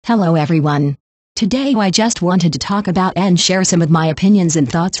Hello everyone. Today I just wanted to talk about and share some of my opinions and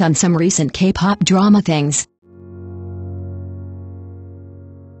thoughts on some recent K-pop drama things.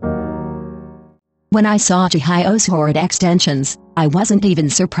 When I saw Taehyung's horrid extensions, I wasn't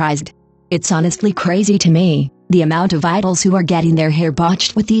even surprised. It's honestly crazy to me, the amount of idols who are getting their hair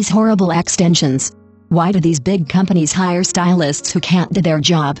botched with these horrible extensions. Why do these big companies hire stylists who can't do their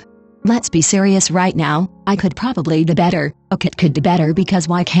job? Let's be serious right now. I could probably do better. It could do better because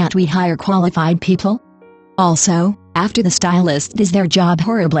why can't we hire qualified people? Also, after the stylist does their job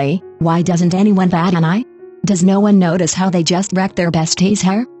horribly, why doesn't anyone bat an eye? Does no one notice how they just wrecked their bestie's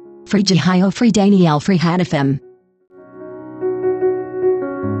hair? Free Jiwoo, free Danielle, free hanifem.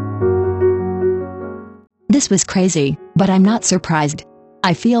 This was crazy, but I'm not surprised.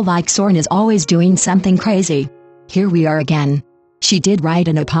 I feel like seeun is always doing something crazy. Here we are again. She did write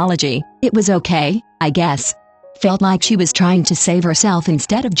an apology. It was okay, I guess. Felt like she was trying to save herself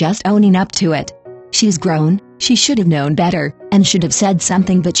instead of just owning up to it. She's grown, she should have known better, and should have said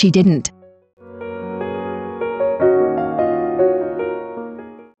something, but she didn't.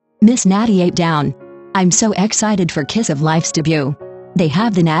 Miss Natty 8 down. I'm so excited for Kiss of Life's debut. They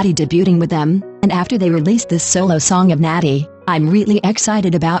have the Natty debuting with them, and after they release this solo song of Natty, I'm really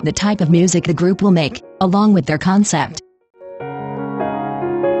excited about the type of music the group will make, along with their concept.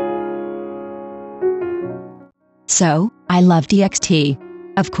 So, I love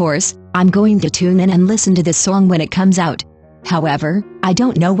TXT. Of course, I'm going to tune in and listen to this song when it comes out. However, I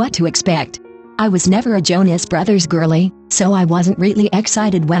don't know what to expect. I was never a Jonas Brothers girly, so I wasn't really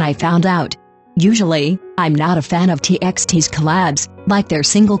excited when I found out. Usually, I'm not a fan of TXT's collabs, like their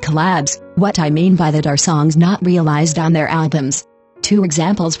single collabs. What I mean by that are songs not realized on their albums. Two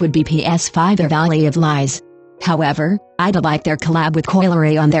examples would be PS5 or Valley of Lies. However, I do like their collab with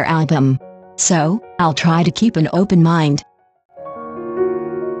Coileray on their album. So, I'll try to keep an open mind.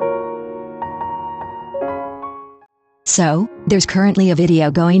 So, there's currently a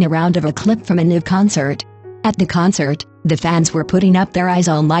video going around of a clip from a NmixX concert. At the concert, the fans were putting up their eyes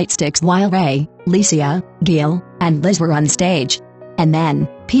on light sticks while Ray, Lisa, Gil, and Liz were on stage. And then,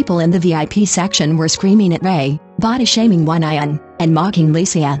 people in the VIP section were screaming at Ray, body-shaming Hayoung, and mocking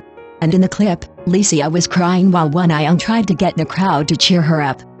Lisa. And in the clip, Lisa was crying while Hayoung tried to get the crowd to cheer her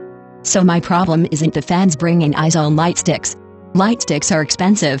up. So my problem isn't the fans bringing eyes on light sticks. Light sticks are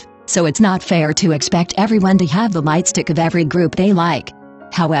expensive, so it's not fair to expect everyone to have the light stick of every group they like.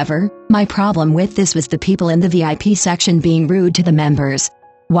 However, my problem with this was the people in the VIP section being rude to the members.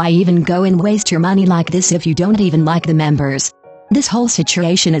 Why even go and waste your money like this if you don't even like the members? This whole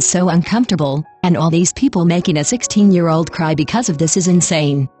situation is so uncomfortable, and all these people making a 16-year-old cry because of this is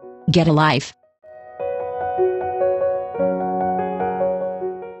insane. Get a life.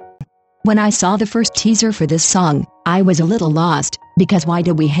 When I saw the first teaser for this song, I was a little lost, because why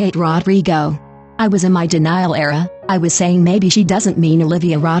do we hate Rodrigo? I was in my denial era. I was saying maybe she doesn't mean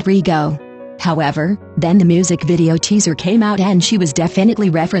Olivia Rodrigo. However, then the music video teaser came out and she was definitely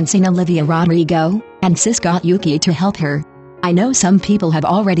referencing Olivia Rodrigo, and sis got Yuki to help her. I know some people have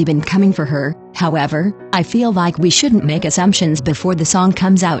already been coming for her, however, I feel like we shouldn't make assumptions before the song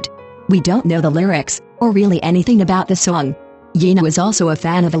comes out. We don't know the lyrics, or really anything about the song. Yena is also a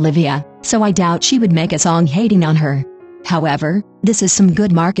fan of Olivia, so I doubt she would make a song hating on her. However, this is some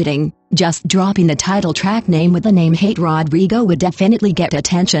good marketing. Just dropping the title track name with the name Hate Rodrigo would definitely get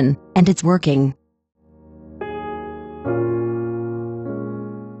attention, and it's working.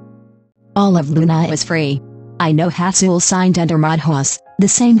 All of Luna is free. I know Haseul signed under Madhouse, the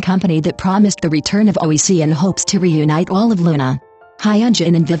same company that promised the return of OEC and hopes to reunite all of Luna.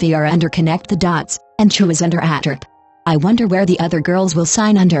 Hyunjin and Vivi are under Connect the Dots, and Chu is under Atrap. I wonder where the other girls will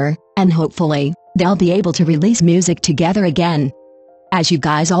sign under, and hopefully, they'll be able to release music together again. As you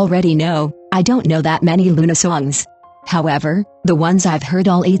guys already know, I don't know that many Luna songs. However, the ones I've heard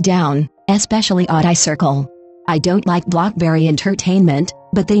all eat down, especially Odd Eye Circle. I don't like Blockberry Entertainment,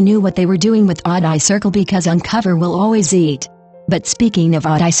 but they knew what they were doing with Odd Eye Circle because Uncover will always eat. But speaking of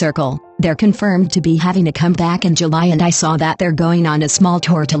Odd Eye Circle, they're confirmed to be having a comeback in July, and I saw that they're going on a small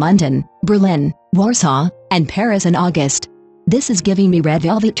tour to London, Berlin, Warsaw, and Paris in August. This is giving me Red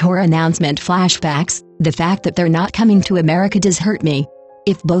Velvet tour announcement flashbacks. The fact that they're not coming to America does hurt me.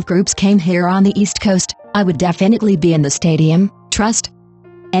 If both groups came here on the East Coast, I would definitely be in the stadium, trust.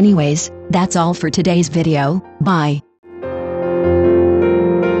 Anyways, that's all for today's video. Bye.